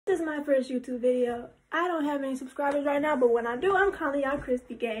This is my first YouTube video. I don't have any subscribers right now, but when I do, I'm calling y'all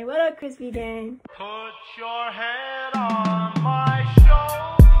Crispy Gang. What up, Crispy Gang? Put your head on my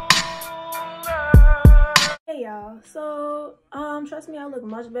shoulder. Hey y'all, so trust me, I look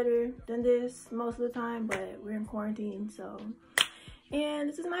much better than this most of the time, but we're in quarantine, so, and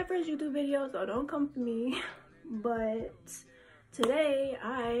this is my first YouTube video, so don't come for me. But today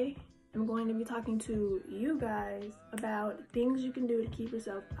I am going to be talking to you guys about things you can do to keep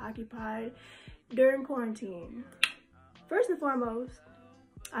yourself occupied during quarantine. First and foremost,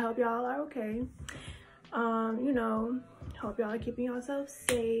 I hope y'all are okay. You know, hope y'all are keeping yourself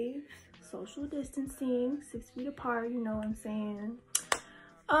safe, social distancing, 6 feet apart, you know what I'm saying.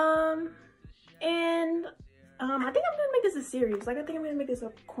 I think I'm gonna make this a series. Like, I think I'm gonna make this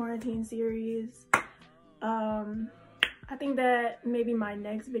a quarantine series. I think that maybe my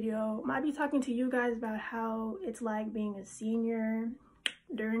next video might be talking to you guys about how it's like being a senior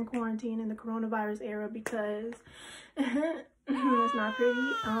during quarantine in the coronavirus era, because it's not pretty.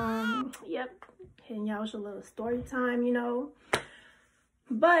 Yep, hitting y'all with a little story time, you know.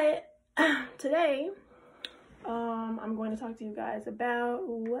 But today, I'm going to talk to you guys about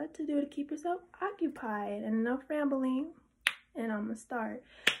what to do to keep yourself occupied, and enough rambling, and I'm gonna start.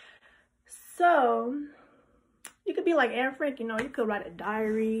 So you could be like Anne Frank, you know, you could write a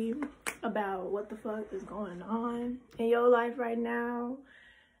diary about what the fuck is going on in your life right now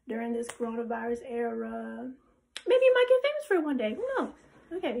during this coronavirus era. Maybe you might get famous for it one day, who knows?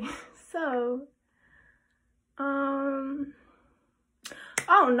 Okay, so oh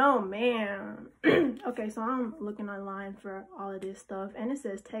no, man. Okay, so I'm looking online for all of this stuff, and it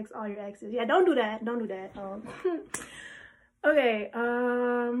says text all your exes. Yeah, don't do that, don't do that. Okay,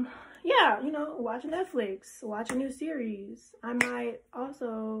 yeah, you know, watch Netflix, watch a new series. I might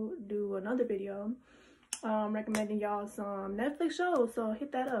also do another video recommending y'all some Netflix shows, so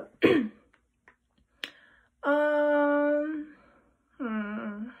hit that up.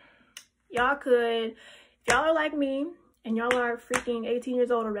 Y'all could, if y'all are like me and y'all are freaking 18 years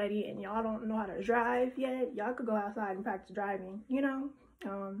old already and y'all don't know how to drive yet, y'all could go outside and practice driving, you know.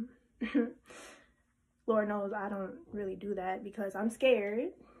 Lord knows I don't really do that because I'm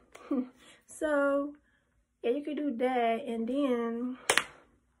scared. So yeah, you could do that, and then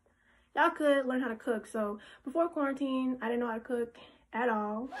y'all could learn how to cook. So before quarantine, I didn't know how to cook at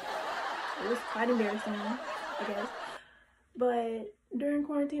all. It was quite embarrassing, I guess. But during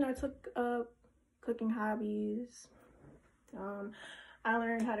quarantine, I took up cooking hobbies. I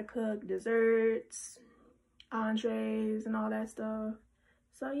learned how to cook desserts, entrees, and all that stuff.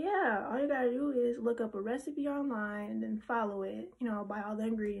 So yeah, all you gotta do is look up a recipe online and then follow it, you know, buy all the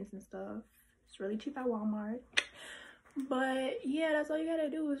ingredients and stuff. It's really cheap at Walmart. But yeah, that's all you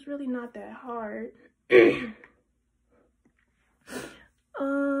gotta do. It's really not that hard.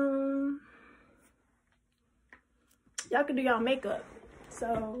 Y'all can do y'all makeup.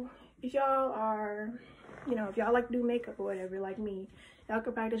 So if y'all are, you know, if y'all like to do makeup or whatever, like me, y'all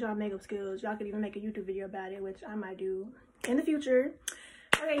can practice y'all makeup skills. Y'all could even make a YouTube video about it, which I might do in the future.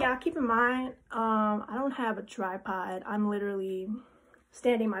 Okay, y'all, keep in mind, I don't have a tripod. I'm literally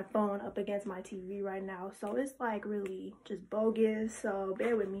standing my phone up against my TV right now, so it's like really just bogus, so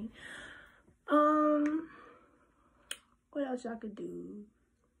bear with me. What else y'all could do?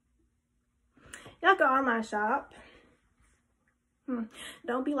 Y'all can online shop.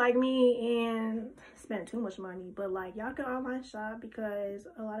 Don't be like me and spend too much money, but like, y'all can online shop, because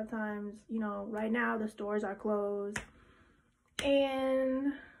a lot of times, you know, right now the stores are closed.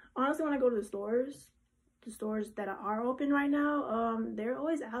 And honestly, when I go to the stores that are open right now, they're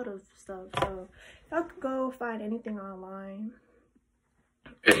always out of stuff. So y'all could go find anything online.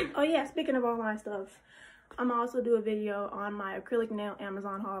 Oh yeah, speaking of online stuff, I'm gonna also do a video on my acrylic nail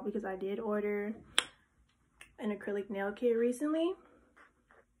Amazon haul, because I did order an acrylic nail kit recently.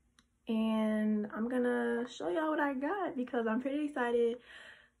 And I'm gonna show y'all what I got, because I'm pretty excited.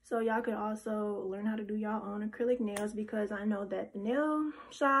 So y'all could also learn how to do y'all own acrylic nails, because I know that the nail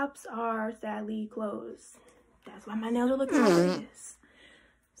shops are sadly closed. That's why my nails are looking like this.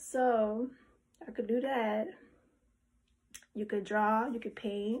 So I could do that. You could draw, you could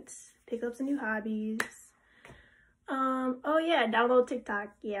paint, pick up some new hobbies. Oh yeah, download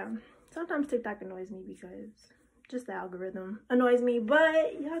TikTok. Yeah, sometimes TikTok annoys me because just the algorithm annoys me,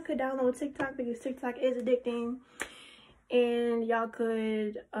 but y'all could download TikTok because TikTok is addicting. And y'all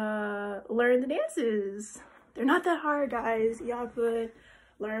could learn the dances. They're not that hard, guys. Y'all could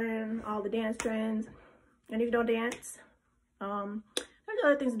learn all the dance trends. And if you don't dance, there's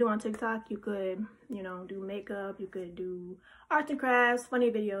other things to do on TikTok. You could, you know, do makeup. You could do arts and crafts,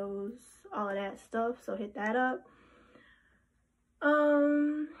 funny videos, all of that stuff. So hit that up.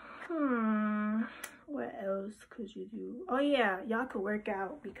 could you do? Oh yeah, y'all could work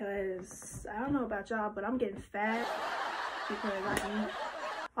out, because I don't know about y'all, but I'm getting fat because I eat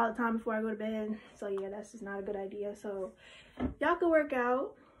all the time before I go to bed. So yeah, that's just not a good idea. So y'all could work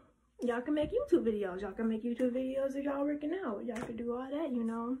out. Y'all can make YouTube videos. Y'all can make YouTube videos if y'all working out. Y'all could do all that, you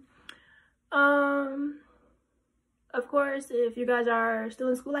know. Of course, if you guys are still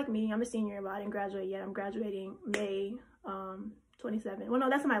in school like me, I'm a senior, but I didn't graduate yet. I'm graduating May 27th. Well, no,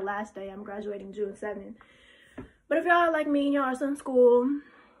 that's my last day. I'm graduating June 7th. But if y'all are like me and y'all are still in school,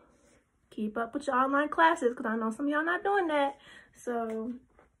 keep up with your online classes, because I know some of y'all not doing that. So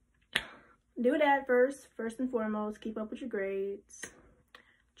do that first and foremost. Keep up with your grades.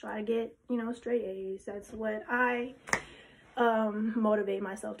 Try to get, you know, straight A's. That's what I motivate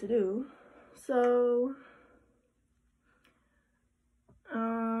myself to do. So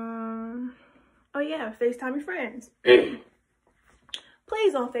oh yeah, FaceTime your friends.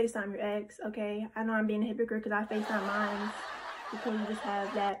 Please don't FaceTime your ex, okay? I know I'm being a hypocrite because I FaceTime mine, because you just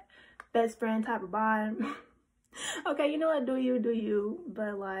have that best friend type of bond. Okay, you know what? Do you,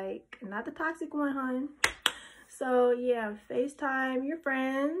 but like, not the toxic one, hon. So yeah, FaceTime your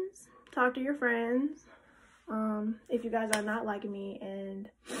friends, talk to your friends. If you guys are not like me and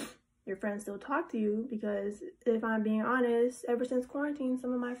your friends still talk to you, because if I'm being honest, ever since quarantine,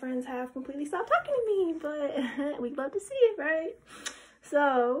 some of my friends have completely stopped talking to me, but we'd love to see it, right?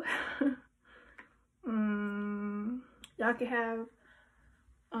 So y'all can have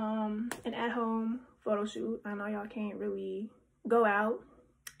an at-home photo shoot. I know y'all can't really go out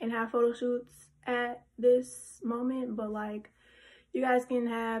and have photo shoots at this moment, but like, you guys can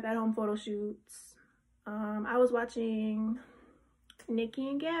have at-home photo shoots. I was watching Nikki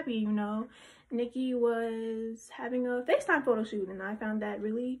and Gabby, you know. Nikki was having a FaceTime photo shoot, and I found that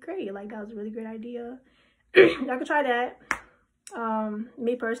really great. Like, that was a really great idea. Y'all could try that.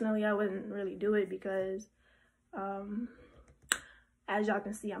 Me personally, I wouldn't really do it because as y'all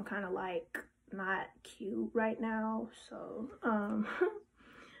can see, I'm kind of like not cute right now. So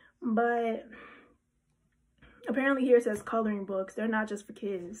but apparently here it says coloring books. They're not just for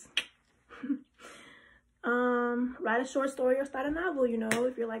kids. Write a short story or start a novel, you know.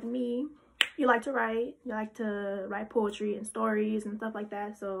 If you're like me, you like to write poetry and stories and stuff like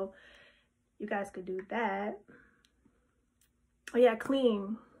that, so you guys could do that. Oh yeah,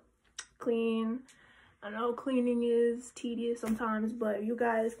 clean. I know cleaning is tedious sometimes, but you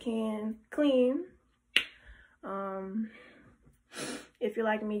guys can clean. If you're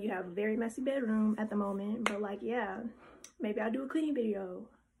like me, you have a very messy bedroom at the moment, but like, yeah, maybe I'll do a cleaning video.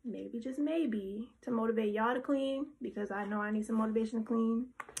 Maybe, just maybe, to motivate y'all to clean, because I know I need some motivation to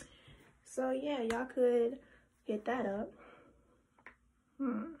clean. So yeah, y'all could hit that up.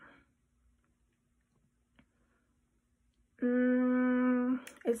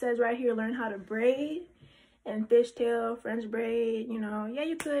 It says right here, learn how to braid and fishtail, French braid, you know. Yeah,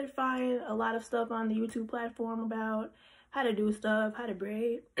 you could find a lot of stuff on the YouTube platform about how to do stuff, how to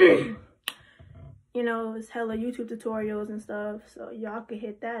braid. You know, it's hella YouTube tutorials and stuff, so y'all could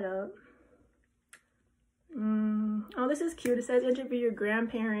hit that up. Oh, this is cute. It says interview your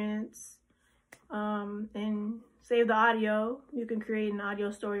grandparents and save the audio. You can create an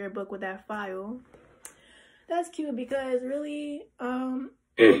audio story or book with that file. That's cute, because really,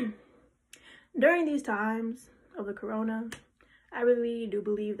 during these times of the corona, I really do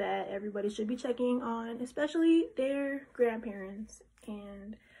believe that everybody should be checking on, especially their grandparents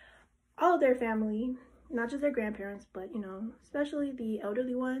and all of their family, not just their grandparents, but, you know, especially the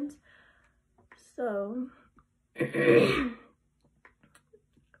elderly ones. So did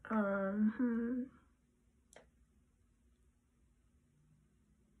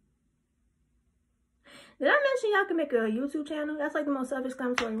I mention y'all can make a YouTube channel? That's like the most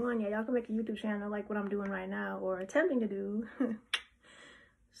self-explanatory one. Yeah, y'all can make a YouTube channel like what I'm doing right now, or attempting to do.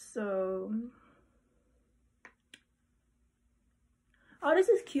 So, oh, this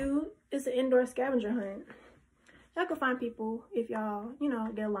is cute. It's an indoor scavenger hunt. Y'all can find people if y'all, you know,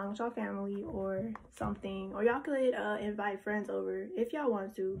 get along with y'all family or something. Or y'all could invite friends over if y'all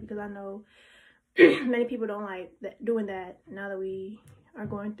want to, because I know many people don't like doing that now that we are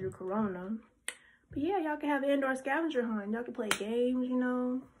going through corona. But yeah, y'all can have an indoor scavenger hunt. Y'all can play games, you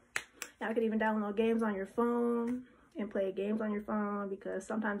know. Y'all could even download games on your phone and play games on your phone, because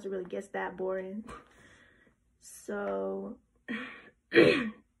sometimes it really gets that boring. So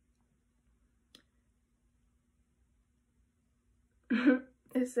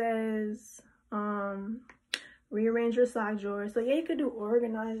it says rearrange your sock drawer. So yeah, you could do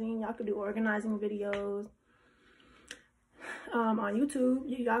organizing. Y'all could do organizing videos on YouTube.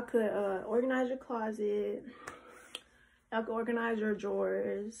 Y'all could organize your closet, Y'all can organize your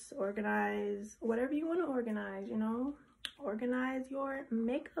drawers, organize whatever you want to organize, you know. Organize your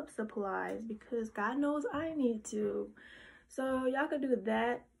makeup supplies because God knows I need to. So y'all could do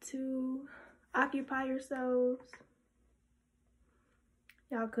that to occupy yourselves.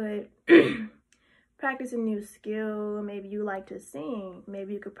 Y'all could practice a new skill. Maybe you like to sing.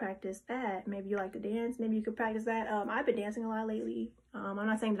 Maybe you could practice that. Maybe you like to dance. Maybe you could practice that. I've been dancing a lot lately. I'm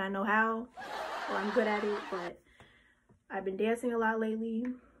not saying that I know how or I'm good at it, but I've been dancing a lot lately.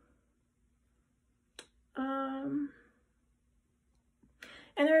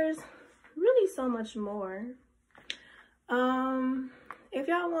 And there's really so much more. If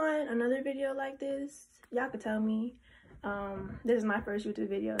y'all want another video like this, y'all could tell me. This is my first YouTube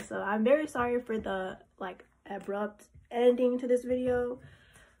video, so I'm very sorry for the like abrupt ending to this video,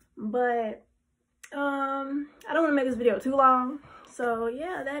 but I don't want to make this video too long. So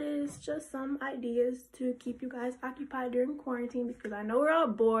yeah, that is just some ideas to keep you guys occupied during quarantine, because I know we're all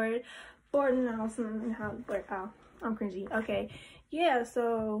bored in the house, but I'm cringy. Okay, yeah,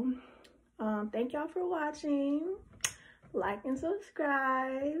 so thank y'all for watching. Like and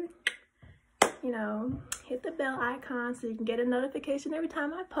subscribe, you know, hit the bell icon so you can get a notification every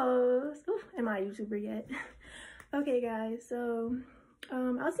time I post. Ooh, am I a YouTuber yet? Okay guys, so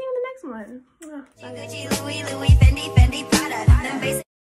I'll see you in the next one. Bye.